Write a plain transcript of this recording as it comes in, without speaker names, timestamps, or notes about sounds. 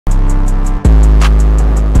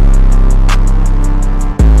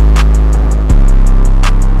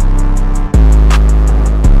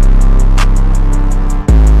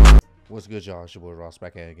good, y'all? It's your boy Ross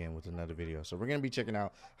back at it again with another video. So we're going to be checking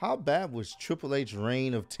out how bad was Triple H's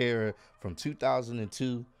reign of terror from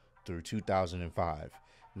 2002 through 2005.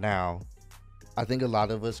 Now, I think a lot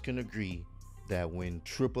of us can agree that when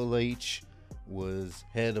Triple H was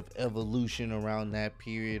head of Evolution around that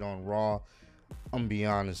period on Raw, I'm gonna be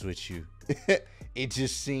honest with you, it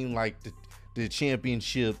just seemed like the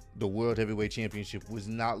championship, the World Heavyweight Championship, was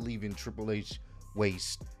not leaving Triple H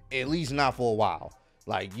waist, at least not for a while.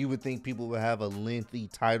 Like, you would think people would have a lengthy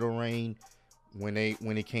title reign when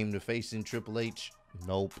it came to facing Triple H.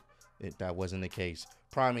 Nope, that wasn't the case.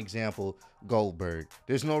 Prime example, Goldberg.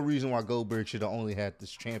 There's no reason why Goldberg should have only had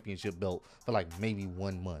this championship belt for like maybe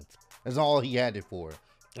 1 month. That's all he had it for.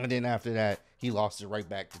 And then after that, he lost it right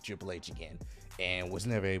back to Triple H again and was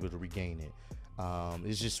never able to regain it.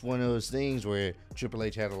 It's just one of those things where Triple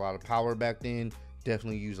H had a lot of power back then,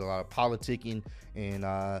 definitely used a lot of politicking,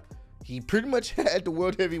 and he pretty much had the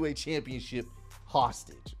World Heavyweight Championship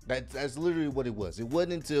hostage. That's literally what it was. It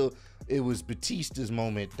wasn't until it was Batista's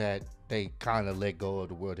moment that they kind of let go of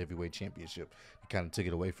the World Heavyweight Championship. He kind of took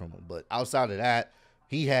it away from him. But outside of that,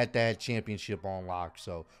 he had that championship on lock.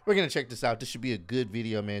 So we're going to check this out. This should be a good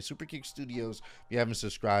video, man. Super Kick Studios, if you haven't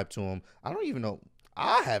subscribed to him, I don't even know.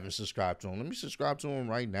 I haven't subscribed to him. Let me subscribe to him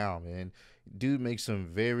right now, man. Dude makes some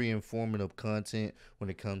very informative content when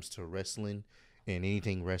it comes to wrestling and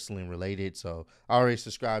anything wrestling related. So I already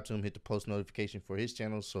subscribed to him, hit the post notification for his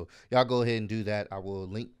channel, so y'all go ahead and do that. I will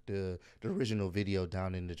link the original video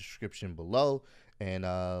down in the description below, and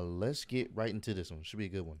let's get right into this one. Should be a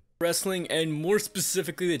good one. Wrestling, and more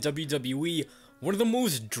specifically the WWE, one of the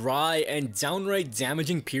most dry and downright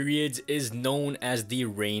damaging periods is known as the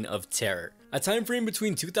Reign of Terror. A time frame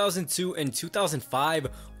between 2002 and 2005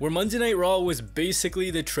 where Monday Night Raw was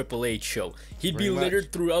basically the Triple H show. He'd be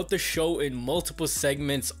littered throughout the show in multiple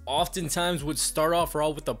segments, oftentimes would start off Raw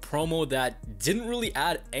with a promo that didn't really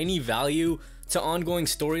add any value to ongoing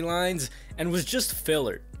storylines and was just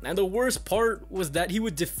filler. And the worst part was that he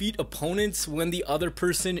would defeat opponents when the other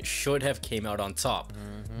person should have came out on top.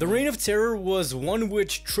 The Reign of Terror was one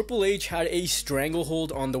which Triple H had a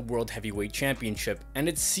stranglehold on the World Heavyweight Championship, and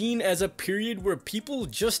it's seen as a period where people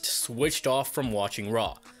just switched off from watching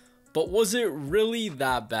Raw. But was it really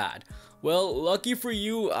that bad? Well, lucky for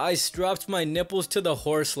you, I strapped my nipples to the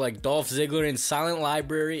horse like Dolph Ziggler in Silent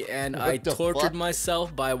Library, and I tortured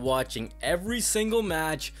myself by watching every single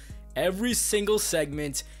match, every single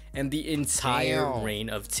segment, and the entire Reign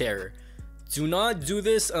of Terror. Do not do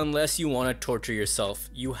this unless you want to torture yourself.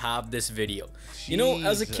 You have this video. Jesus. You know,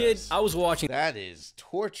 as a kid, I was watching. That is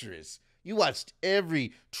torturous. You watched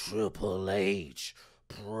every Triple H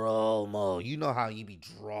promo. You know how he be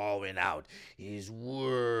drawing out his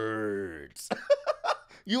words.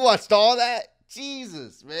 You watched all that?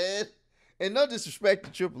 Jesus, man. And no disrespect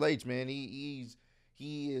to Triple H, man. He's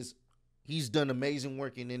done amazing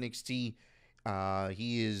work in NXT.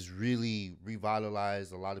 He has really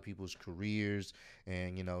revitalized a lot of people's careers,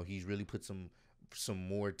 and you know, he's really put some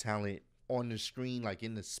more talent on the screen, like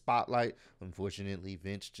in the spotlight. Unfortunately,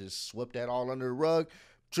 Vince just swept that all under the rug.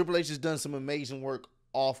 Triple H has done some amazing work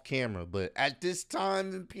off camera, but at this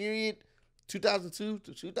time and period, 2002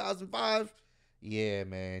 to 2005, yeah,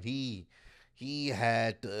 man, he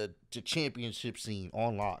had the championship scene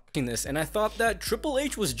on lock. And I thought that Triple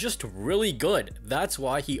H was just really good. That's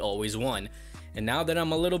why he always won. And now that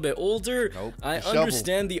I'm a little bit older, I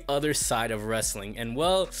understand the other side of wrestling. And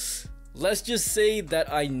well, let's just say that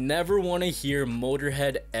I never want to hear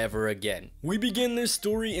Motorhead ever again. We begin this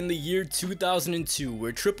story in the year 2002,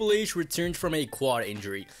 where Triple H returned from a quad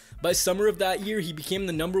injury. By summer of that year, he became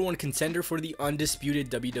the #1 contender for the undisputed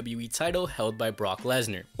WWE title held by Brock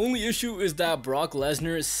Lesnar. Only issue is that Brock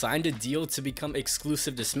Lesnar signed a deal to become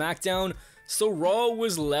exclusive to SmackDown, so Raw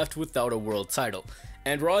was left without a world title.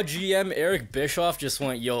 And Raw GM Eric Bischoff just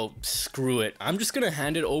went, yo, screw it. I'm just gonna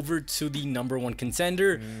hand it over to the #1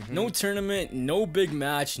 contender. No tournament, no big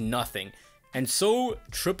match, nothing. And so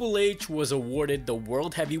Triple H was awarded the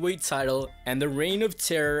World Heavyweight title, and the Reign of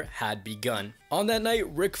Terror had begun. On that night,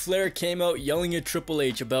 Ric Flair came out yelling at Triple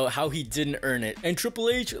H about how he didn't earn it, and Triple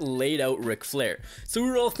H laid out Ric Flair. So we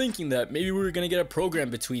were all thinking that maybe we were gonna get a program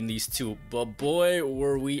between these two, but boy,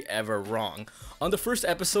 were we ever wrong. On the first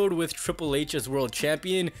episode with Triple H as world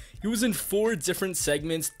champion, he was in 4 different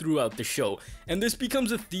segments throughout the show, and this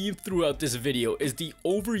becomes a theme throughout this video, is the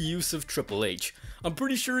overuse of Triple H. I'm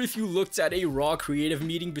pretty sure if you looked at a Raw creative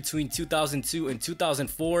meeting between 2002 and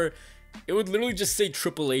 2004, it would literally just say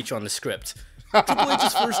Triple H on the script. Triple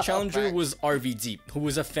H's first challenger was RVD, who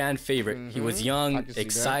was a fan favorite. He was young,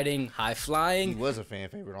 exciting, high-flying. He was a fan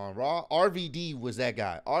favorite on Raw. RVD was that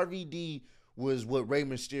guy. RVD was what Rey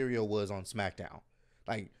Mysterio was on SmackDown.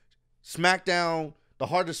 Like, SmackDown, the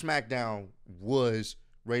heart of SmackDown was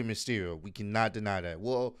Rey Mysterio. We cannot deny that.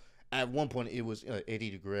 Well, at one point it was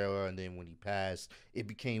Eddie Guerrero, and then when he passed, it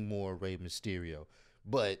became more Rey Mysterio.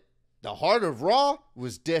 But the heart of Raw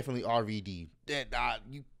was definitely RVD. That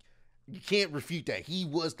you can't refute that. He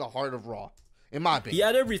was the heart of Raw, in my opinion. He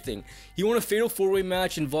had everything. He won a fatal 4-way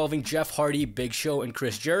match involving Jeff Hardy, Big Show, and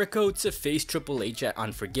Chris Jericho to face Triple H at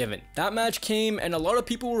Unforgiven. That match came, and a lot of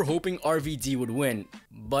people were hoping RVD would win,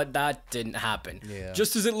 but that didn't happen. Yeah.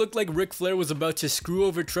 Just as it looked like Ric Flair was about to screw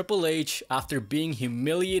over Triple H after being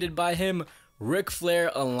humiliated by him, Ric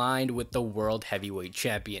Flair aligned with the World Heavyweight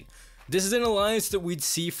Champion. This is an alliance that we'd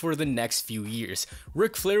see for the next few years.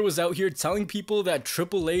 Ric Flair was out here telling people that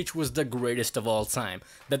Triple H was the greatest of all time,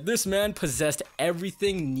 that this man possessed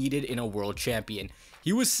everything needed in a world champion.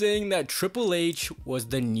 He was saying that Triple H was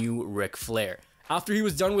the new Ric Flair. After he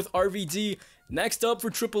was done with RVD, next up for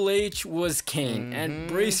Triple H was Kane. And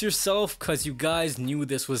brace yourself, cause you guys knew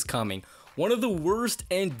this was coming. One of the worst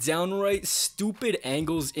and downright stupid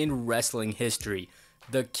angles in wrestling history.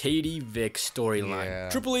 The Katie Vick storyline. Yeah.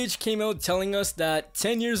 Triple H came out telling us that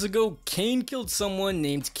 10 years ago, Kane killed someone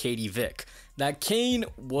named Katie Vick. That Kane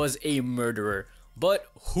was a murderer. But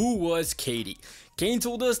who was Katie? Kane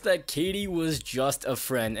told us that Katie was just a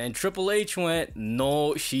friend, and Triple H went,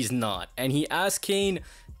 no, she's not. And he asked Kane,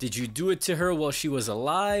 did you do it to her while she was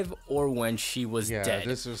alive or when she was dead?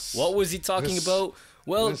 What was he talking about?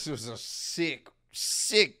 Well, this was a sick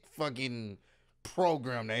fucking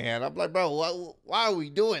program they had. I'm like, bro, why are we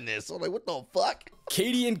doing this? I'm like, what the fuck?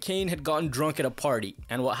 Katie and Kane had gotten drunk at a party,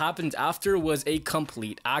 and what happened after was a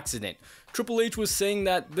complete accident. Triple H was saying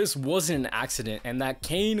that this wasn't an accident and that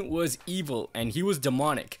Kane was evil and he was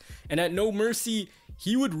demonic, and at No Mercy,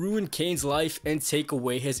 he would ruin Kane's life and take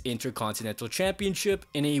away his Intercontinental Championship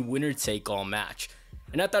in a winner-take-all match.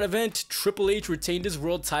 And at that event, Triple H retained his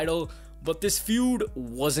world title, but this feud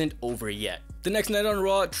wasn't over yet. The next night on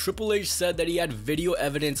Raw, Triple H said that he had video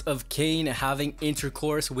evidence of Kane having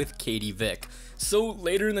intercourse with Katie Vick. So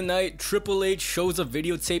later in the night, Triple H shows a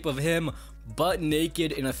videotape of him butt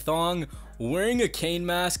naked in a thong, wearing a Kane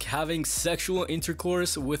mask, having sexual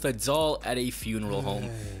intercourse with a doll at a funeral home.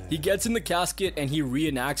 He gets in the casket and he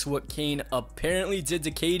reenacts what Kane apparently did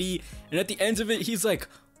to Katie, and at the end of it, he's like,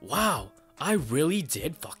 wow, I really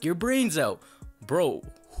did fuck your brains out. Bro,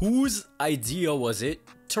 whose idea was it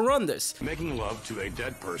to run this? Making love to a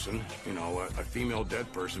dead person, you know, a female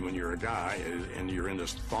dead person when you're a guy and you're in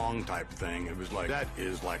this thong type thing, it was like, that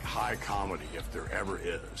is like high comedy if there ever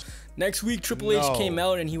is. Next week, Triple H came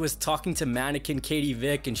out and he was talking to mannequin Katie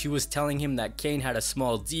Vick, and she was telling him that Kane had a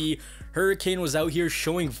small D. Hurricane was out here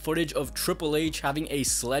showing footage of Triple H having a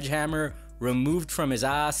sledgehammer removed from his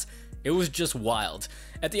ass. It was just wild.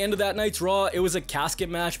 At the end of that night's Raw, it was a casket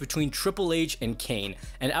match between Triple H and Kane,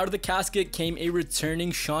 and out of the casket came a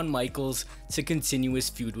returning Shawn Michaels to continue his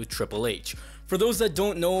feud with Triple H. For those that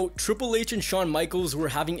don't know, Triple H and Shawn Michaels were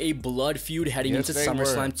having a blood feud heading into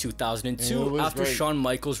SummerSlam 2002 after Shawn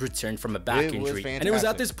Michaels returned from a back injury. And it was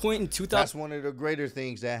at this point in 2000. That's one of the greater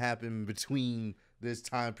things that happened between this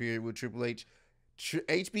time period with Triple H.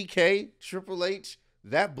 HBK, Triple H,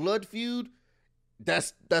 that blood feud,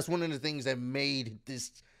 that's one of the things that made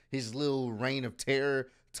his little reign of terror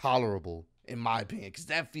tolerable, in my opinion, because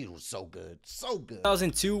that feud was so good, so good.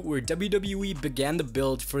 2002, where WWE began the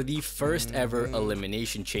build for the first ever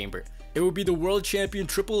Elimination Chamber. It would be the world champion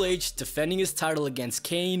Triple H defending his title against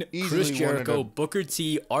Kane, Chris Jericho, Booker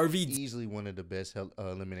T, RVD. Easily one of the best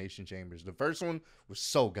Elimination Chambers. The first one was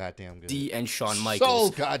so goddamn good. And Shawn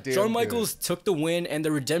Michaels. So goddamn Shawn Michaels took the win, and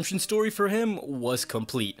the redemption story for him was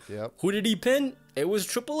complete. Yep. Who did he pin? It was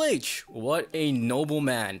Triple H. What a noble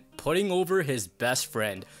man, putting over his best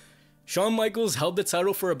friend. Shawn Michaels held the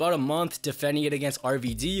title for about a month, defending it against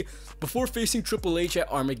RVD before facing Triple H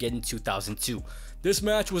at Armageddon 2002. This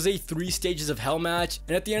match was a 3 stages of hell match,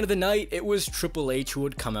 and at the end of the night, it was Triple H who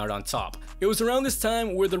would come out on top. It was around this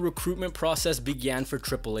time where the recruitment process began for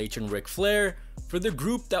Triple H and Ric Flair for the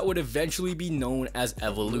group that would eventually be known as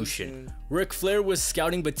Evolution. Ric Flair was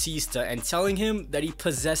scouting Batista and telling him that he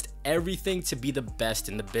possessed everything to be the best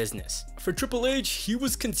in the business. For Triple H, he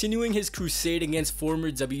was continuing his crusade against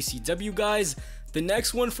former WCW guys. The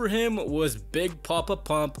next one for him was Big Papa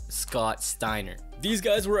Pump Scott Steiner. These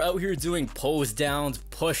guys were out here doing pose downs,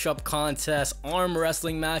 push-up contests, arm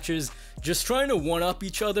wrestling matches, just trying to one-up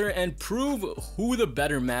each other and prove who the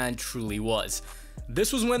better man truly was.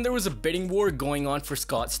 This was when there was a bidding war going on for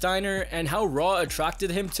Scott Steiner, and how Raw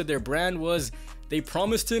attracted him to their brand was they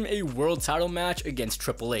promised him a world title match against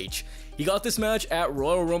Triple H. He got this match at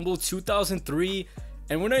Royal Rumble 2003,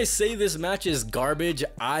 And when I say this match is garbage,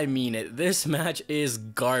 I mean it. This match is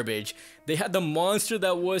garbage. They had the monster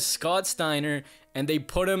that was Scott Steiner, and they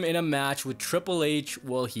put him in a match with Triple H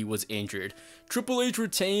while he was injured. Triple H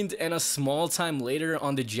retained, and a small time later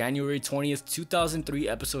on the January 20th, 2003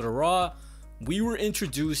 episode of Raw, we were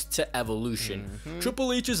introduced to Evolution,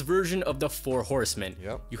 Triple H's version of the Four Horsemen.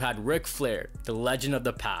 You had Ric Flair, the legend of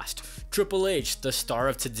the past, Triple H, the star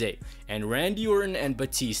of today, and Randy Orton and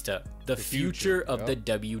Batista, the future of the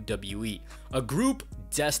WWE, a group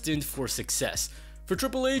destined for success. For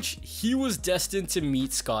Triple H, he was destined to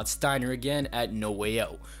meet Scott Steiner again at No Way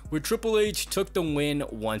Out, where Triple H took the win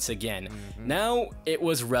once again. Now it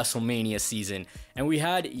was WrestleMania season, and we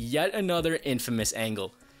had yet another infamous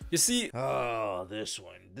angle. You see, oh, this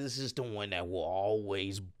one. This is the one that will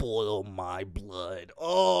always boil my blood.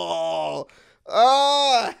 Oh,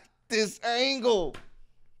 this angle.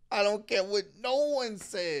 I don't care what no one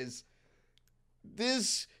says.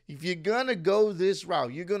 This, if you're gonna go this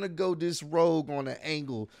route, you're gonna go this rogue on an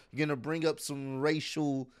angle, you're gonna bring up some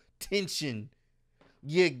racial tension,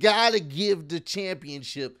 you gotta give the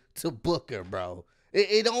championship to Booker, bro.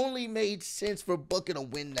 It only made sense for Booker to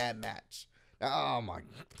win that match. Oh my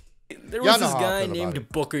God. There was this guy named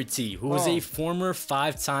Booker T, who was a former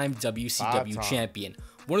 5-time WCW champion.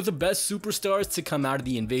 One of the best superstars to come out of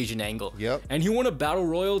the Invasion angle. And he won a battle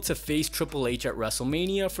royal to face Triple H at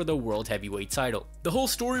WrestleMania for the World Heavyweight title. The whole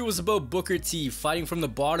story was about Booker T fighting from the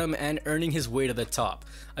bottom and earning his way to the top.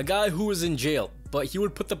 A guy who was in jail, but he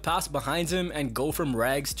would put the past behind him and go from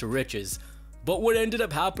rags to riches. But what ended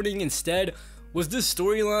up happening instead was this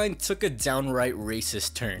storyline took a downright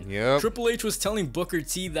racist turn. Triple H was telling Booker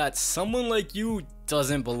T that someone like you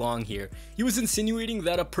doesn't belong here. He was insinuating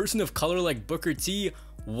that a person of color like Booker T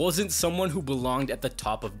wasn't someone who belonged at the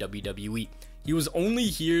top of WWE. He was only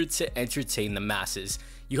here to entertain the masses.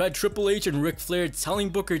 You had Triple H and Ric Flair telling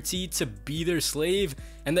Booker T to be their slave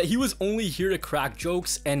and that he was only here to crack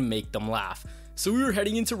jokes and make them laugh. So we were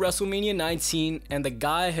heading into WrestleMania 19 and the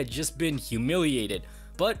guy had just been humiliated.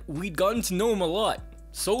 But we'd gotten to know him a lot.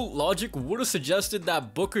 So logic would have suggested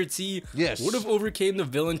that Booker T would have overcame the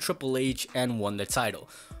villain Triple H and won the title.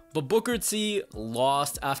 But Booker T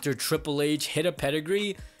lost after Triple H hit a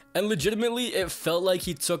pedigree, and legitimately it felt like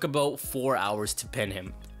he took about 4 hours to pin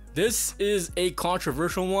him. This is a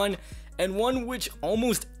controversial one, and one which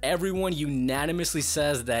almost everyone unanimously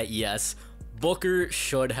says that yes, Booker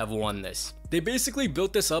should have won this. They basically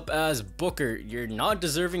built this up as, Booker, you're not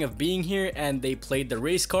deserving of being here, and they played the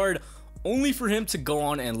race card only for him to go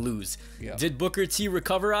on and lose. Did Booker T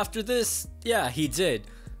recover after this? Yeah, he did.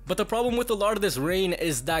 But the problem with a lot of this reign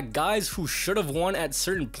is that guys who should have won at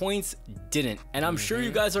certain points didn't. And I'm sure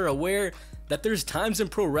you guys are aware that there's times in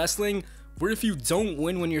pro wrestling where if you don't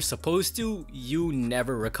win when you're supposed to, you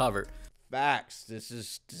never recover. Facts. This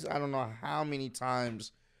is I don't know how many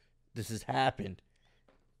times this has happened.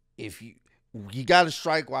 If you got to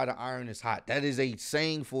strike while the iron is hot. That is a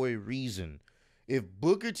saying for a reason. If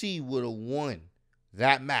Booker T would have won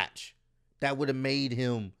that match, that would have made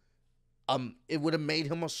him it would have made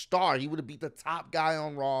him a star. He would have beat the top guy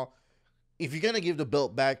on Raw. If you're going to give the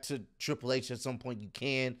belt back to Triple H at some point, you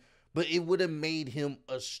can. But it would have made him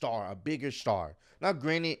a star, a bigger star. Now,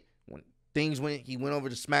 granted, when things went, he went over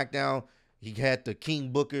to SmackDown. He had the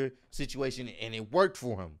King Booker situation, and it worked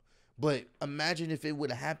for him. But imagine if it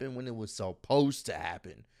would have happened when it was supposed to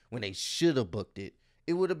happen, when they should have booked it.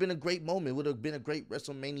 It would have been a great moment. It would have been a great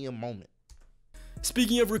WrestleMania moment.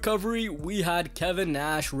 Speaking of recovery, we had Kevin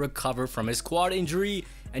Nash recover from his quad injury,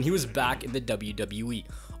 and he was back in the WWE,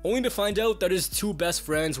 only to find out that his two best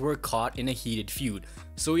friends were caught in a heated feud.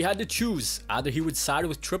 So he had to choose, either he would side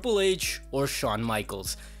with Triple H or Shawn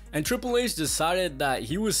Michaels. And Triple H decided that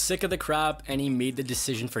he was sick of the crap, and he made the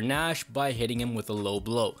decision for Nash by hitting him with a low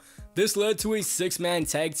blow. This led to a 6-man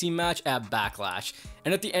tag team match at Backlash,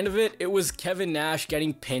 and at the end of it, it was Kevin Nash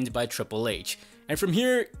getting pinned by Triple H. And from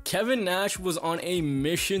here, Kevin Nash was on a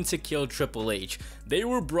mission to kill Triple H. They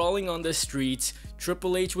were brawling on the streets,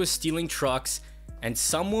 Triple H was stealing trucks, and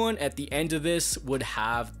someone at the end of this would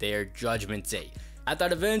have their judgment day. At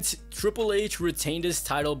that event, Triple H retained his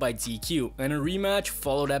title by DQ, and a rematch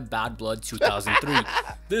followed at Bad Blood 2003.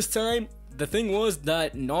 This time, the thing was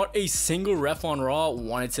that not a single ref on Raw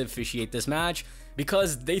wanted to officiate this match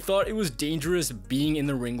because they thought it was dangerous being in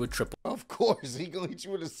the ring with Triple H. Of course, he gonna hit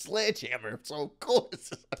you with a sledgehammer, so of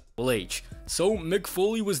course. Triple H. So Mick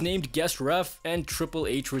Foley was named guest ref and Triple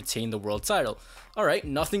H retained the world title. Alright,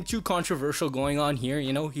 nothing too controversial going on here,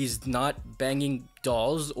 you know, he's not banging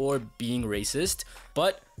dolls or being racist,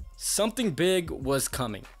 but something big was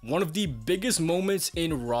coming. One of the biggest moments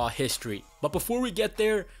in Raw history. But before we get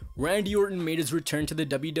there, Randy Orton made his return to the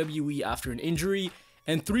WWE after an injury,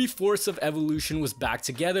 and 3/4 of Evolution was back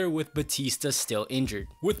together with Batista still injured.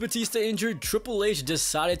 With Batista injured, Triple H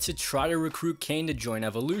decided to try to recruit Kane to join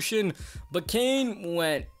Evolution, but Kane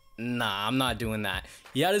went, nah, I'm not doing that.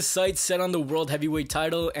 He had his sights set on the World Heavyweight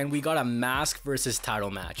title, and we got a mask versus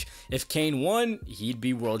title match. If Kane won, he'd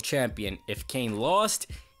be world champion. If Kane lost,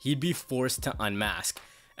 he'd be forced to unmask.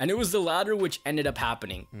 And it was the latter which ended up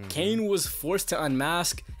happening. Kane was forced to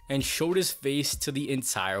unmask and showed his face to the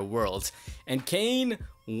entire world. And Kane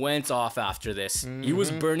went off after this. He was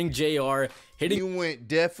burning JR, hitting... You went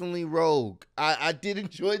definitely rogue. I did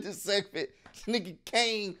enjoy this segment. Nigga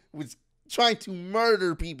Kane was trying to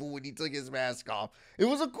murder people when he took his mask off. It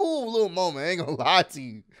was a cool little moment, I ain't gonna lie to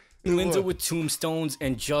you. Linda with tombstones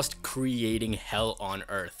and just creating hell on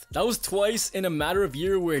earth. That was twice in a matter of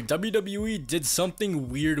year where WWE did something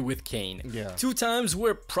weird with Kane. Yeah. 2 times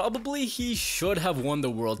where probably he should have won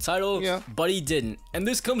the world title, but he didn't. And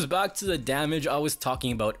this comes back to the damage I was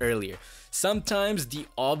talking about earlier. Sometimes the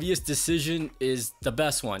obvious decision is the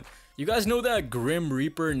best one. You guys know that Grim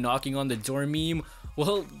Reaper knocking on the door meme?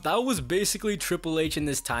 Well, that was basically Triple H in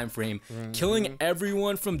this time frame, killing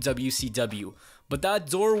everyone from WCW. But that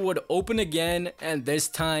door would open again, and this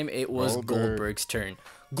time it was Goldberg's turn.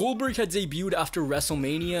 Goldberg had debuted after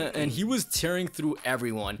WrestleMania, and he was tearing through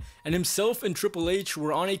everyone, and himself and Triple H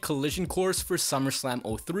were on a collision course for SummerSlam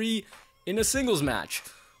 03 in a singles match.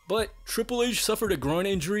 But Triple H suffered a groin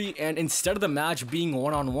injury, and instead of the match being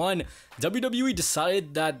one-on-one, WWE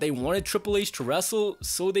decided that they wanted Triple H to wrestle,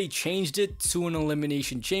 so they changed it to an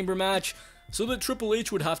Elimination Chamber match, so that Triple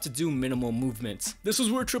H would have to do minimal movements. This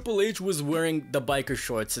was where Triple H was wearing the biker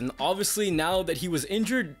shorts, and obviously now that he was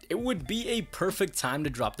injured, it would be a perfect time to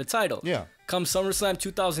drop the title. Yeah. Come SummerSlam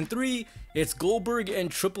 2003, it's Goldberg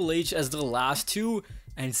and Triple H as the last two,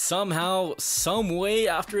 and somehow, some way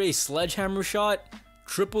after a sledgehammer shot,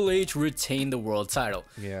 Triple H retained the world title.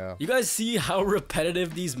 Yeah. You guys see how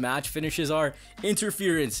repetitive these match finishes are?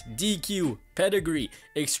 Interference, DQ, pedigree,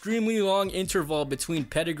 extremely long interval between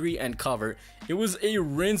pedigree and cover. It was a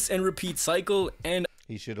rinse and repeat cycle, and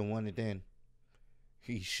he should have won it then.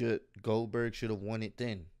 Goldberg should have won it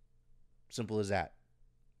then. Simple as that.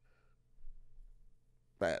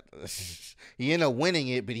 But he ended up winning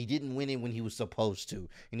it, but he didn't win it when he was supposed to.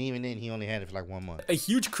 And even then, he only had it for like 1 month. A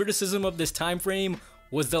huge criticism of this time frame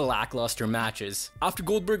was the lackluster matches. After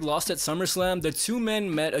Goldberg lost at SummerSlam, the two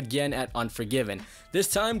men met again at Unforgiven. This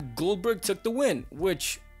time, Goldberg took the win,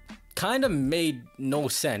 which kind of made no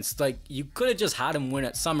sense. Like, you could have just had him win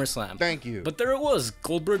at SummerSlam. Thank you. But there it was.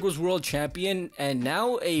 Goldberg was world champion, and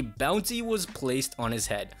now a bounty was placed on his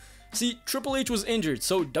head. See, Triple H was injured,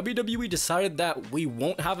 so WWE decided that we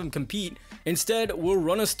won't have him compete. Instead, we'll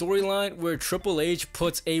run a storyline where Triple H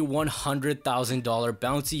puts a $100,000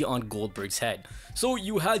 bounty on Goldberg's head. So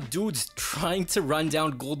you had dudes trying to run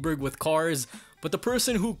down Goldberg with cars, but the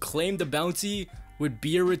person who claimed the bounty would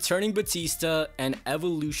be a returning Batista, and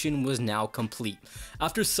Evolution was now complete.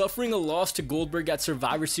 After suffering a loss to Goldberg at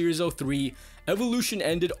Survivor Series 03, Evolution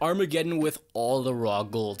ended Armageddon with all the Raw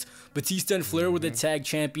gold. Batista and Flair were the tag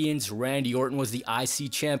champions, Randy Orton was the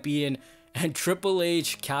IC champion, and Triple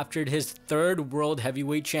H captured his 3rd World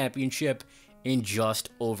Heavyweight Championship in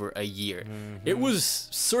just over a year. It was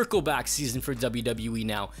circle back season for WWE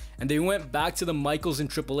now, and they went back to the Michaels and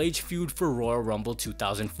Triple H feud for Royal Rumble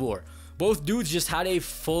 2004. Both dudes just had a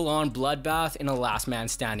full-on bloodbath in a last man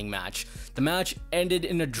standing match. The match ended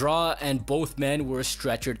in a draw, and both men were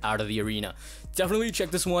stretchered out of the arena. Definitely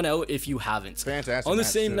check this one out if you haven't. Fantastic. On the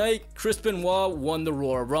same night, Chris Benoit won the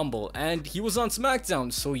Royal Rumble, and he was on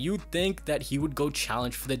SmackDown, so you'd think that he would go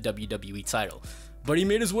challenge for the WWE title. But he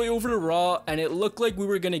made his way over to Raw, and it looked like we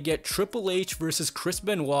were going to get Triple H versus Chris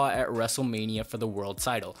Benoit at WrestleMania for the world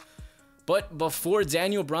title. But before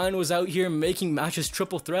Daniel Bryan was out here making matches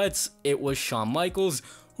triple threats, it was Shawn Michaels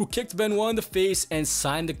who kicked Benoit in the face and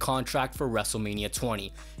signed the contract for WrestleMania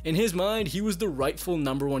 20. In his mind, he was the rightful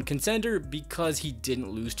 #1 contender because he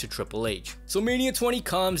didn't lose to Triple H. So Mania 20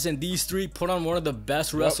 comes, and these three put on one of the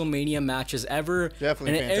best WrestleMania matches ever.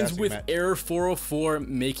 Definitely, and it ends with match. Error 404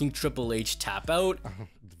 making Triple H tap out.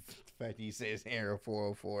 The fact he says Error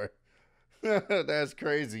 404. That's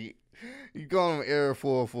crazy. You call him Error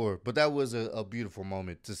 404. But that was a beautiful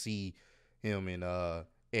moment to see him and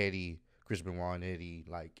Eddie, Chris Benoit and Eddie,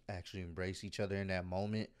 like actually embrace each other in that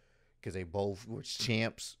moment. Because they both were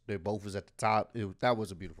champs. They both was at the top. That was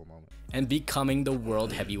a beautiful moment. And becoming the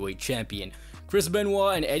World Heavyweight Champion. Chris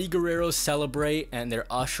Benoit and Eddie Guerrero celebrate, and they're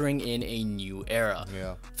ushering in a new era.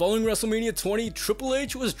 Yeah. Following WrestleMania 20, Triple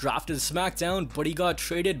H was drafted to SmackDown, but he got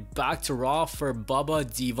traded back to Raw for Bubba,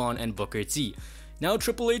 Devon, and Booker T. Now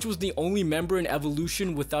Triple H was the only member in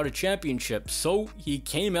Evolution without a championship, so he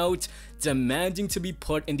came out demanding to be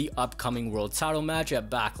put in the upcoming world title match at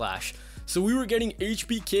Backlash. So we were getting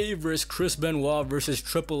HBK versus Chris Benoit versus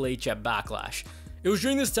Triple H at Backlash. It was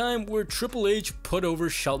during this time where Triple H put over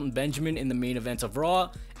Shelton Benjamin in the main event of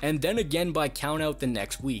Raw, and then again by countout the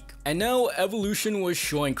next week. And now Evolution was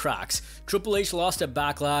showing cracks. Triple H lost at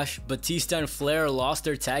Backlash, Batista and Flair lost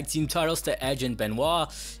their tag team titles to Edge and Benoit,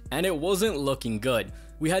 and it wasn't looking good.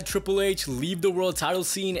 We had Triple H leave the world title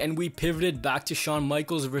scene, and we pivoted back to Shawn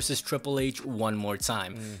Michaels versus Triple H one more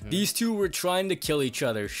time. These two were trying to kill each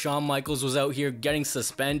other. Shawn Michaels was out here getting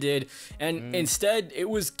suspended, and instead it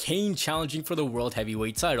was Kane challenging for the world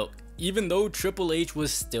heavyweight title, even though Triple H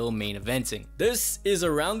was still main eventing. This is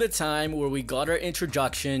around the time where we got our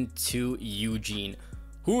introduction to Eugene.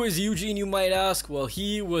 Who is Eugene, you might ask? Well,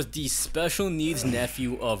 he was the special needs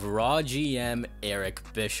nephew of Raw GM Eric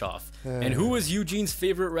Bischoff. And who was Eugene's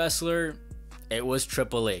favorite wrestler? It was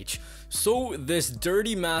Triple H. So this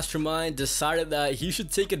dirty mastermind decided that he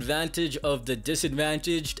should take advantage of the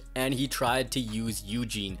disadvantaged, and he tried to use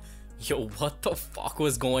Eugene. Yo, what the fuck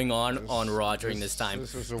was going on Raw during this time?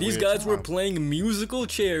 These guys were playing musical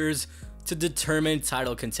chairs to determine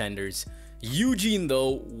title contenders. Eugene,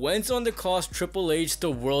 though, went on to cost Triple H the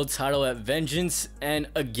world title at Vengeance, and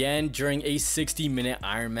again during a 60-minute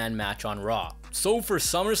Iron Man match on Raw. So for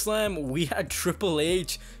SummerSlam, we had Triple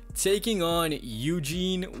H taking on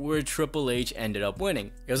Eugene, where Triple H ended up winning.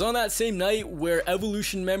 It was on that same night where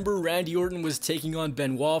Evolution member Randy Orton was taking on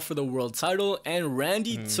Benoit for the world title, and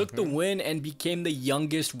Randy took the win and became the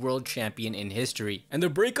youngest world champion in history. And the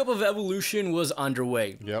breakup of Evolution was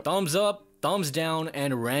underway. Thumbs up, thumbs down,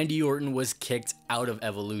 and Randy Orton was kicked out of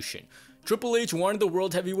Evolution. Triple H wanted the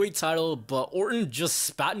world heavyweight title, but Orton just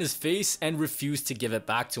spat in his face and refused to give it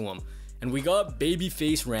back to him. And we got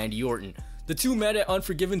babyface Randy Orton. The two met at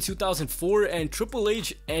Unforgiven 2004, and Triple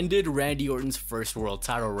H ended Randy Orton's first world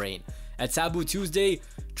title reign. At Taboo Tuesday,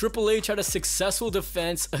 Triple H had a successful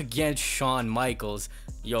defense against Shawn Michaels.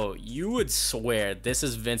 Yo, you would swear this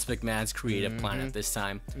is Vince McMahon's creative plan at this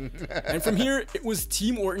time. And from here, it was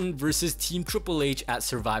Team Orton versus Team Triple H at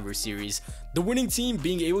Survivor Series, the winning team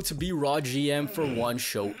being able to be Raw GM for one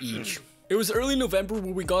show each. It was early November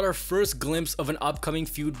where we got our first glimpse of an upcoming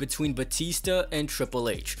feud between Batista and Triple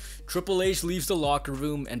H. Triple H leaves the locker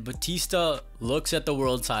room and Batista looks at the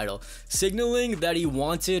world title, signaling that he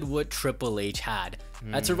wanted what Triple H had.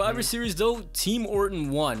 At Survivor Series though, Team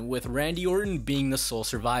Orton won, with Randy Orton being the sole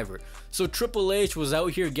survivor. So Triple H was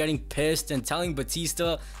out here getting pissed and telling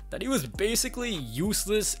Batista that he was basically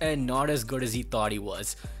useless and not as good as he thought he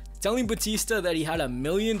was, telling Batista that he had $1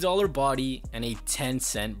 million body and a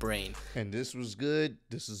 10-cent brain. And this was good.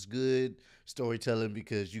 This is good storytelling,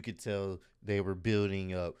 because you could tell they were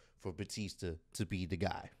building up for Batista to be the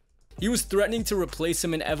guy. He was threatening to replace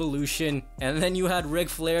him in Evolution, and then you had Ric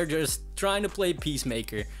Flair just trying to play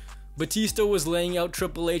peacemaker. Batista was laying out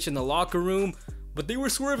Triple H in the locker room, but they were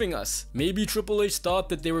swerving us. Maybe Triple H thought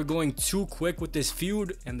that they were going too quick with this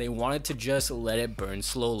feud, and they wanted to just let it burn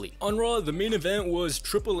slowly. On Raw, the main event was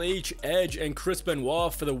Triple H, Edge, and Chris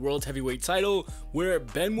Benoit for the World Heavyweight title, where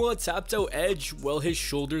Benoit tapped out Edge while his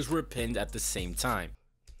shoulders were pinned at the same time.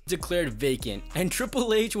 Declared vacant, and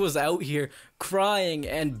Triple H was out here crying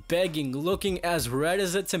and begging, looking as red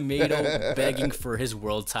as a tomato, begging for his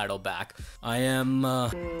world title back. I am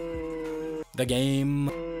the game,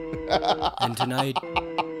 and tonight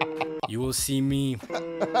you will see me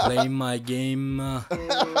play my game.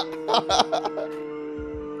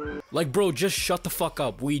 Like, bro, just shut the fuck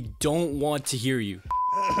up. We don't want to hear you.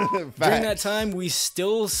 During that time, we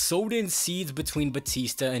still sowed in seeds between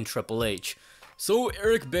Batista and Triple H. So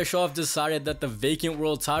Eric Bischoff decided that the vacant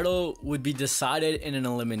world title would be decided in an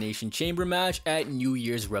elimination chamber match at New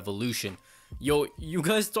Year's Revolution. Yo, you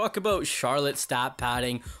guys talk about Charlotte stat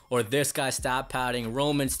padding, or this guy stat padding,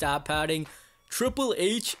 Roman stat padding. Triple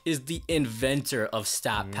H is the inventor of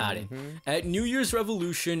stat padding. At New Year's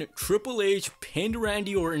Revolution, Triple H pinned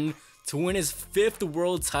Randy Orton to win his 5th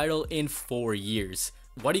world title in 4 years.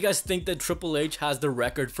 Why do you guys think that Triple H has the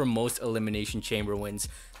record for most elimination chamber wins?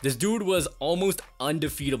 This dude was almost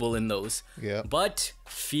undefeatable in those. But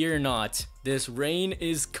fear not, this reign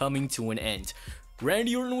is coming to an end.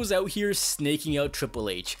 Randy Orton was out here snaking out Triple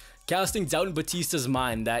H, casting doubt in Batista's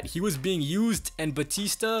mind that he was being used, and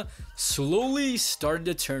Batista slowly started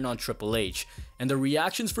to turn on Triple H, and the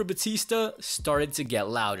reactions for Batista started to get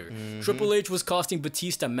louder. Triple H was costing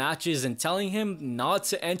Batista matches and telling him not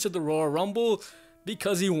to enter the Royal Rumble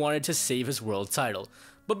because he wanted to save his world title.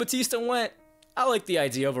 But Batista went, I like the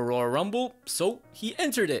idea of a Royal Rumble, so he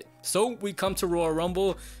entered it. So we come to Royal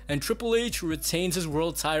Rumble, and Triple H retains his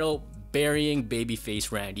world title, burying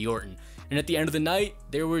babyface Randy Orton. And at the end of the night,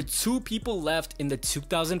 there were 2 people left in the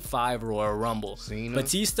 2005 Royal Rumble,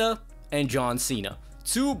 Batista and John Cena.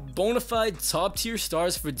 2 bona fide top tier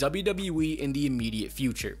stars for WWE in the immediate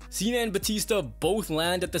future. Cena and Batista both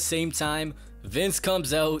land at the same time. Vince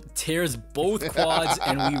comes out, tears both quads,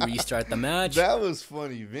 and we restart the match. That was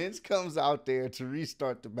funny. Vince comes out there to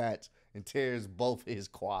restart the match and tears both his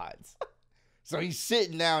quads. So he's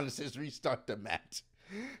sitting down and says restart the match.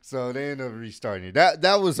 So they end up restarting it.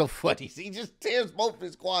 That was so funny. He just tears both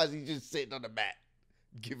his quads. He's just sitting on the mat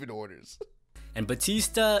giving orders. And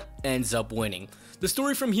Batista ends up winning. The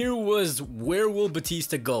story from here was, where will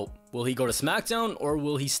Batista go? Will he go to SmackDown or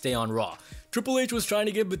will he stay on Raw? Triple H was trying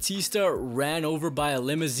to get Batista ran over by a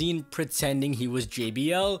limousine pretending he was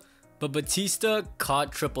JBL, but Batista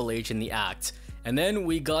caught Triple H in the act. And then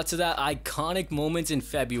we got to that iconic moment in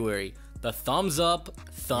February. The thumbs up,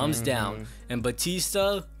 thumbs down, and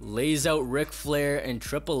Batista lays out Ric Flair and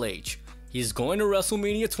Triple H. He's going to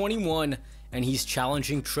WrestleMania 21, and he's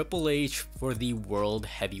challenging Triple H for the World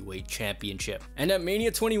Heavyweight Championship. And at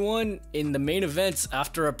Mania 21, in the main events,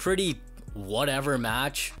 after a pretty whatever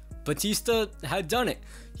match, Batista had done it.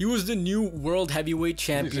 He was the new World Heavyweight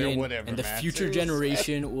Champion, and the future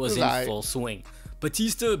generation was in full swing.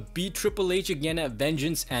 Batista beat Triple H again at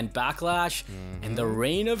Vengeance and Backlash, and the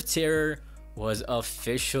reign of terror was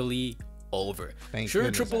officially over.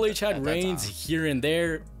 Sure, Triple H had reigns here and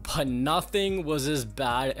there, but nothing was as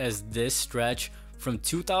bad as this stretch from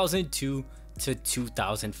 2002 to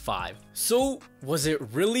 2005. So, was it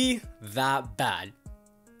really that bad?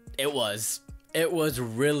 It was. It was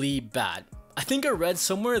really bad. I think I read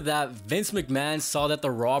somewhere that Vince McMahon saw that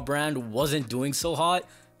the Raw brand wasn't doing so hot,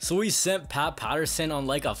 so he sent Pat Patterson on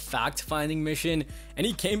like a fact-finding mission, and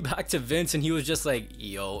he came back to Vince and he was just like,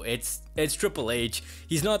 yo, it's Triple H.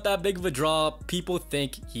 He's not that big of a draw. People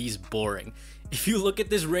think he's boring. If you look at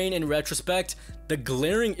this reign in retrospect, the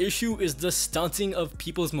glaring issue is the stunting of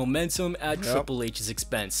people's momentum at Triple H's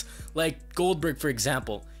expense. Like Goldberg, for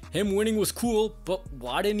example. Him winning was cool, but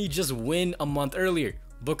why didn't he just win a month earlier?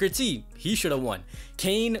 Booker T, he should have won.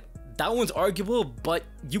 Kane, that one's arguable, but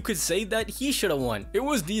you could say that he should have won. It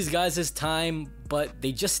was these guys' time, but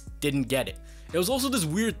they just didn't get it. It was also this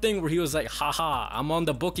weird thing where he was like, haha, I'm on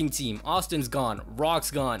the booking team. Austin's gone.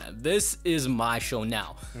 Rock's gone. This is my show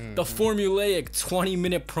now. The formulaic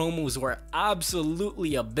 20-minute promos were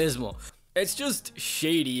absolutely abysmal. It's just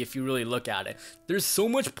shady if you really look at it. There's so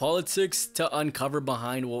much politics to uncover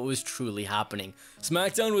behind what was truly happening.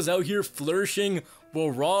 SmackDown was out here flourishing, while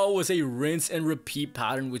Raw was a rinse and repeat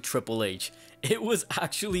pattern with Triple H. It was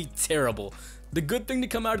actually terrible. The good thing to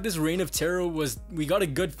come out of this reign of terror was we got a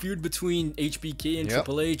good feud between HBK and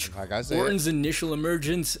Triple H, like I said, Orton's initial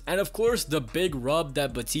emergence, and of course the big rub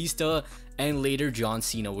that Batista and later John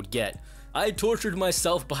Cena would get. I tortured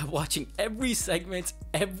myself by watching every segment,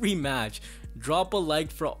 every match. Drop a like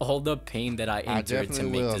for all the pain that I endured to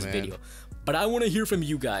make this video. But I want to hear from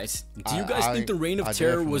you guys. Do you guys think the reign of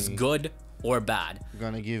terror was good or bad? I'm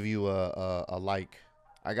gonna give you a like.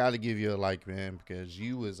 I gotta give you a like, man, because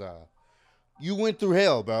you was you went through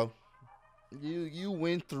hell, bro. You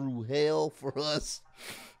went through hell for us.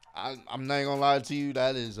 I'm not gonna lie to you.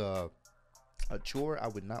 That is a chore I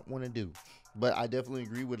would not want to do. But I definitely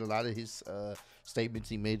agree with a lot of his statements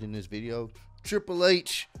he made in this video. Triple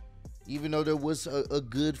H, even though there was a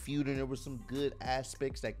good feud and there were some good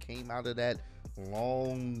aspects that came out of that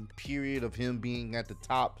long period of him being at the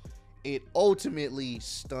top, it ultimately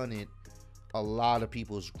stunted a lot of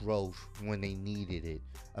people's growth when they needed it.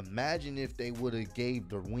 Imagine if they would have gave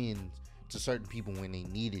the wins to certain people when they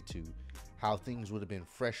needed to. How things would have been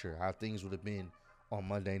fresher, how things would have been on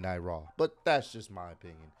Monday Night Raw. But that's just my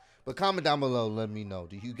opinion. But comment down below, let me know.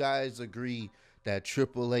 Do you guys agree that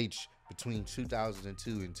Triple H between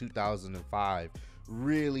 2002 and 2005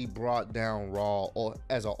 really brought down Raw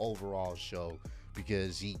as an overall show?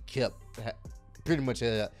 Because he kept, pretty much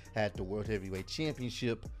had the World Heavyweight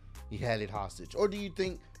Championship. He had it hostage. Or do you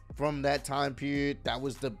think from that time period, that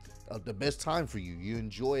was the best time for you? You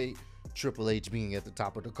enjoy Triple H being at the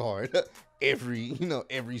top of the card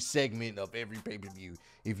every segment of every pay-per-view.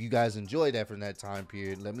 If you guys enjoyed that from that time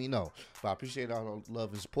period, let me know. But I appreciate all the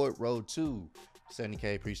love and support. Road to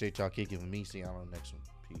 70K. Appreciate y'all kicking with me. See y'all on the next one.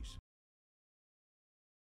 Peace.